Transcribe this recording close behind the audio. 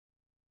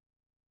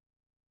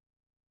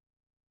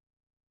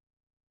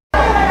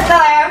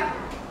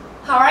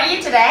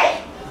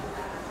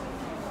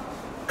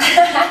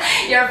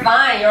You're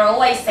fine. You're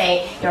always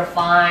saying you're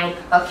fine.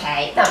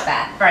 Okay, not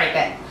bad. Very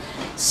good.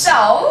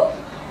 So,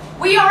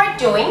 we are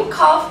doing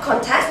cough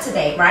contest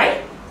today,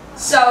 right?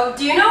 So,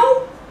 do you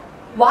know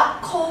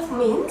what cough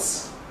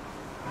means?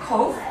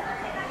 Cough?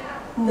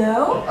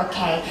 No?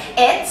 Okay.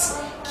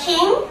 It's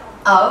king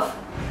of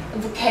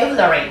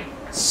vocabulary.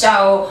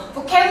 So,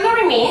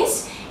 vocabulary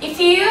means if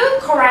you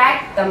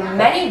correct the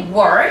many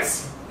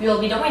words, you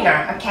will be the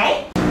winner,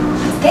 okay?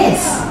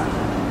 This.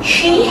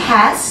 She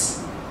has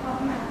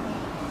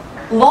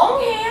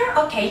long hair.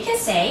 Okay, you can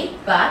say,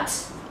 but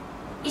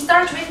it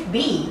starts with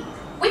B.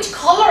 Which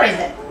color is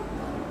it?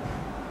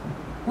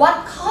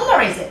 What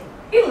color is it?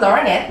 We've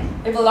learned it.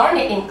 We've learned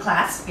it in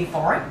class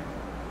before.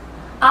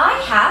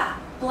 I have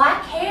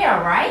black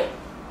hair, right?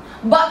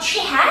 But she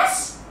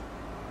has,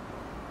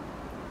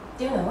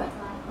 do you know it?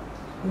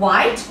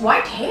 White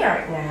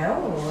hair.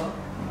 No.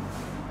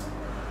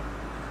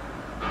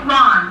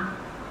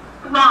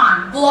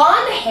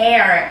 Blonde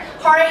hair.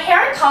 Her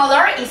hair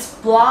color is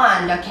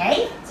blonde,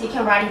 okay? So you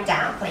can write it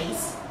down,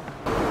 please.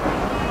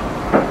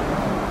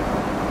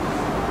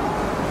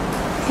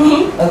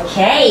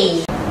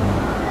 Okay.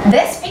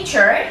 This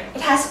picture,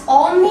 it has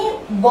only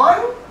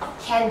one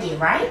candy,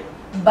 right?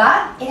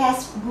 But it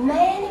has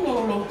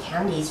many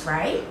candies,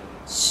 right?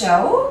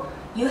 So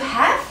you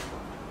have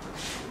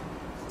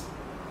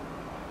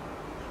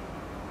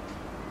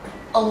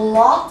a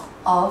lot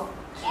of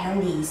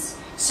candies.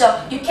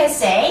 So you can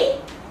say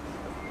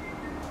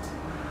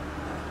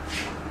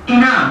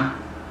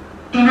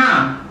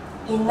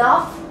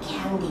enough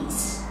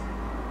candies.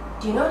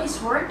 Do you know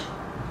this word?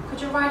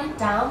 Could you write it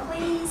down,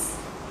 please?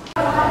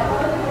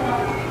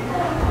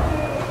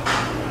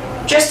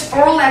 Just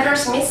 4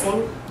 letters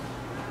missing.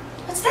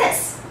 What's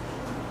this?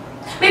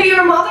 Maybe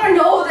your mother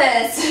knows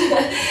this.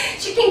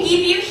 She can give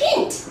you a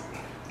hint.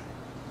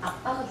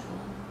 아빠가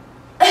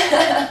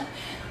좋아.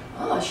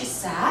 Oh, she's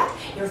sad.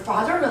 Your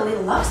father really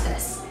loves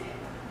this.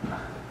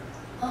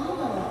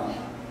 Oh.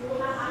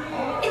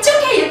 It's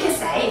okay, you can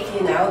say if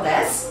you know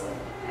this.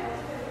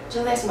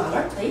 Julia's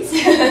mother, please.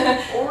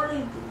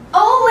 Olive.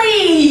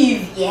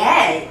 Olive,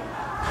 yeah.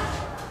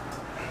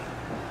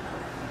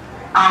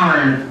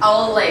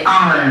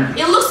 Olive.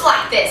 It looks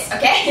like this,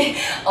 okay?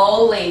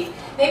 Olive.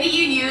 Maybe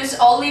you use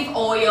olive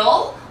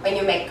oil when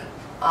you make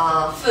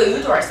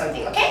food or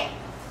something, okay?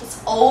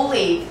 It's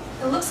olive.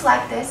 It looks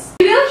like this.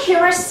 You will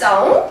hear a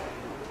song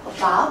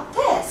about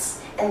this.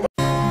 And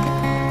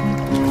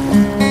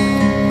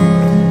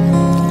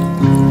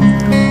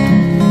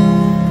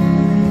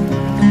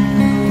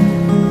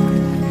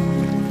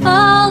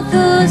all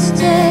those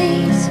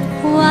days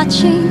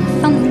watching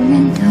from the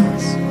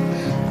windows,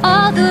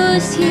 all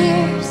those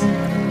years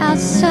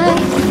outside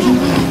looking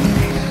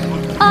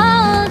in,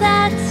 all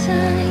that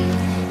time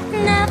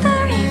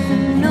never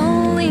even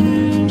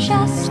knowing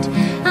just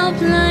how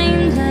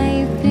blind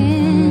I've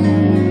been.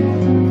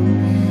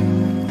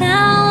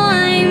 Now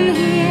I'm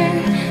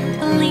here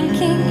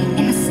blinking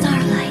in the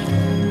starlight.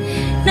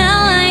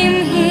 Now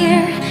I'm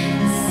here,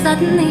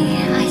 suddenly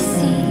I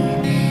see.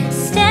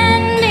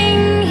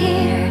 Standing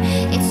here,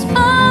 it's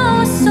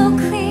all so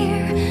clear.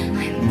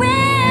 I'm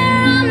where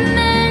I'm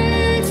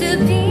meant to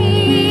be.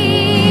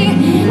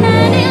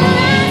 And at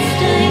last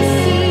I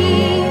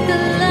see the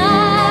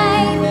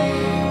light,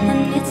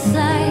 and it's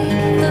like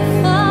the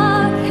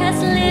fog has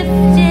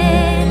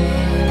lifted.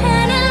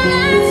 And at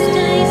last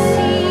I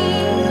see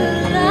the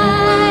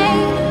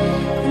light,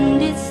 and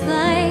it's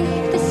like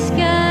the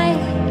sky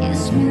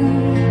is new.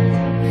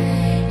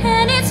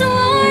 And it's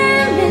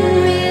warm and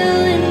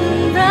real and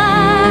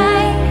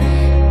bright,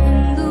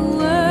 and the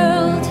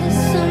world has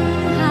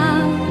somehow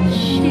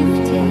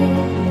shifted.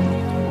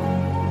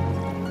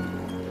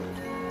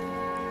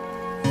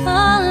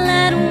 All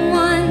at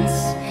once,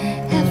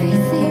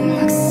 everything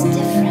looks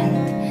different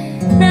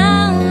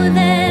now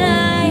that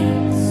I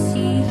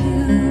see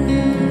you.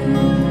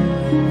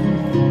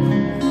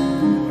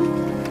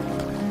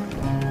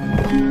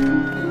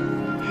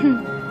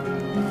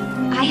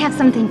 I have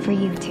something for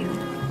you too.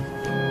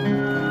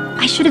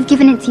 I should have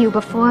given it to you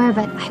before,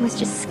 but I was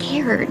just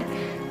scared.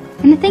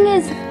 And the thing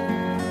is,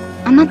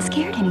 I'm not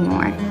scared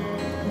anymore.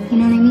 You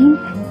know what I mean?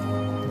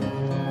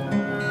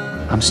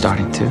 I'm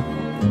starting to.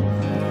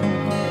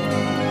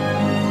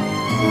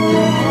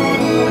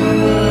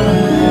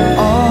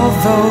 All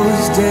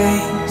those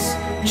days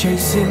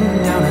chasing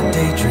down a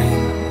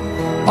daydream,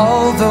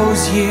 all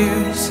those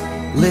years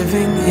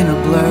living in a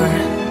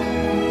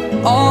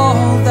blur,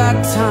 all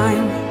that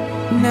time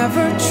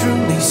never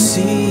truly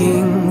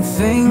seeing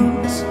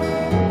things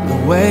the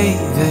way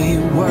they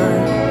were.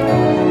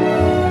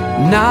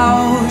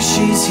 Now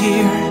she's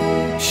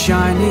here,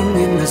 shining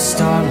in the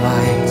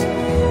starlight.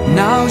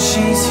 Now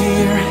she's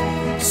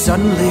here,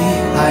 suddenly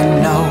I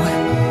know.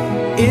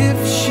 If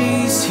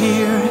she's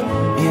here,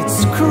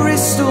 it's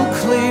crystal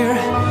clear.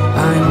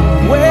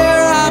 I'm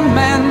where I'm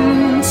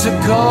meant to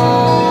go.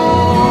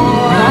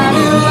 And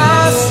at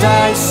last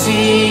I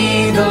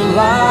see the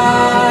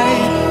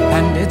light,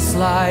 and it's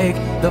like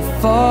the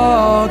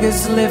fog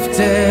is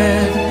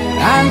lifted.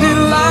 And at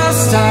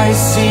last I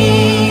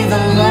see the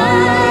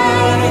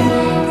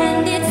light,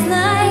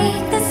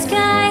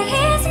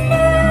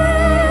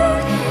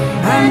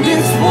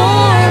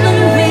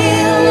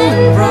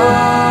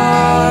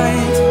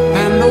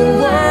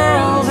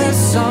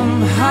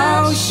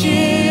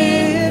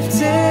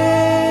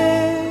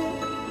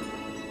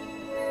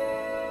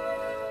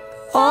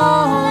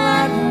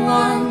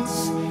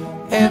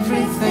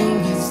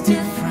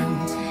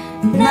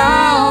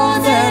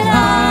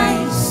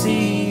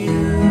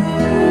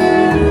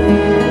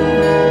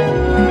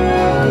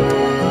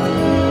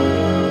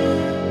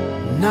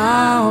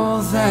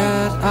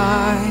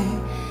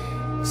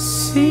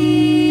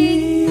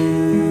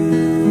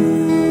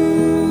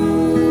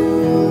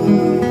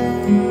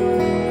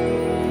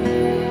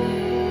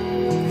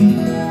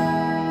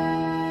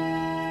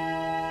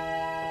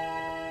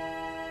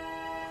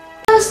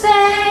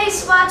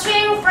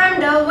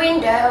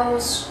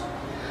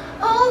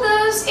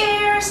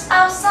 just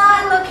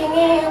outside looking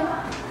in.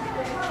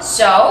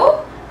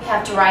 So we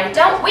have to write it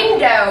down.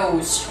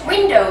 Windows.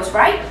 Windows,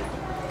 right?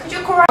 Could you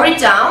write it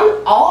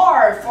down?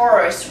 R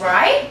first,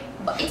 right?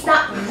 But it's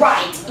not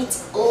right,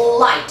 it's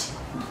light.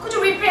 Could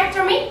you repeat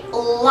after me?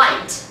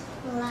 Light.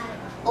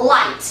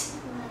 Light.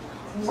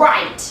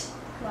 Right.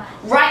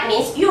 Right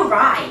means you're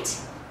right.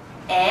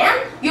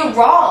 And you're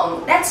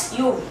wrong. That's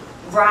you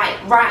right.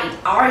 Right.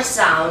 R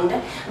sound.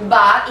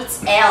 But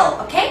it's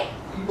L. Okay?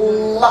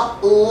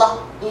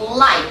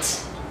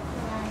 Light.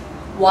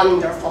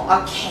 Wonderful.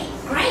 Okay.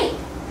 Great.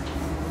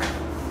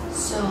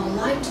 So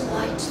light.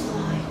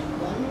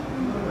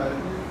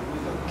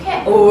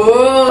 Okay.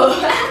 Oh,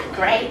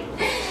 great.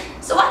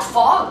 So what's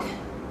fog?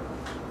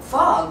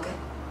 Fog.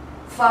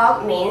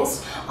 Fog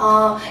means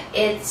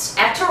it's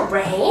after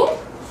rain.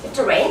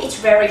 After rain, it's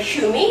very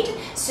humid,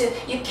 so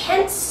you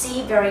can't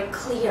see very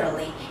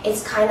clearly.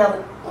 It's kind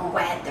of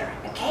weather.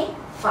 Okay.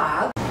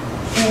 Fog.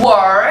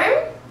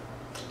 Warm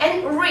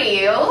and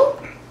real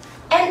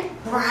and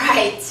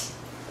bright.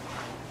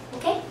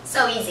 Okay.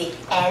 So easy.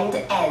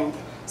 And.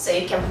 So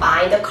you can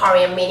find the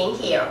Korean meaning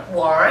here.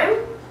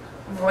 Warm,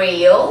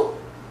 real,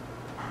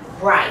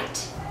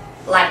 bright,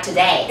 like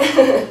today.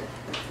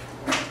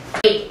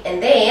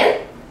 And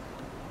then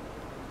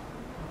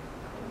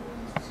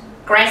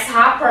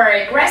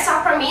grasshopper.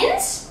 Grasshopper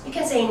means, you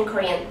can say in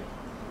Korean.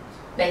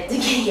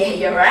 Yeah,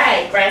 you're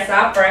right.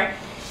 Grasshopper.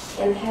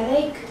 And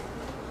headache.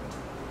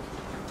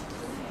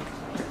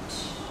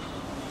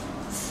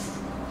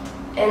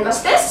 And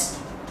what's this?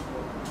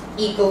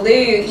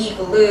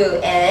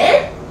 Igloo.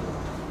 And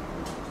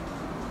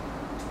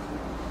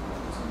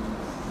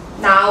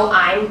now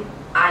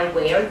I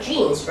wear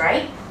jeans,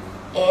 right?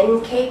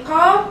 And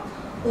K-pop,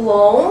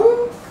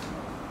 long.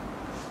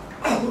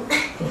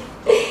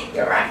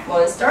 You're right,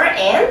 monster.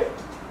 And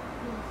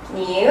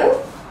new.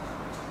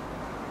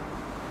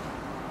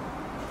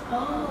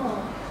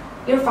 Oh,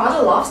 your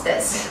father loves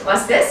this.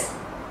 What's this?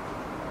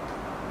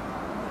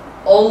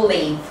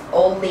 Olive.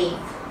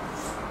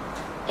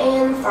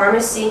 And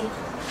pharmacy.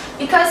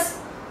 Because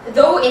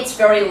though it's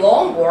very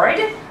long word,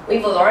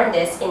 we've learned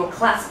this in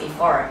class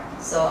before.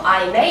 So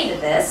I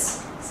made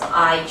this. So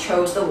I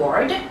chose the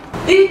word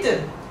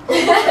 1등!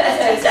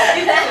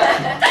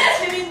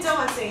 최민정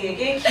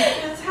학생에게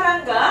깊은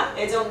사랑과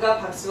애정과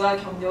박수와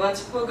격려와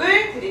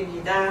축복을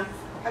드립니다.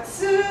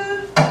 박수!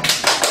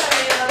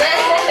 축하해요.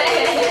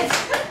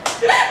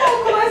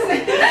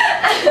 고맙습니다.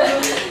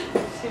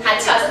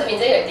 같이 와서도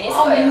민정이 1등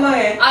했어요.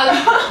 민망해.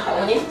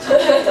 어머니?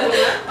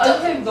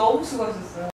 선생님 너무 수고하셨어요.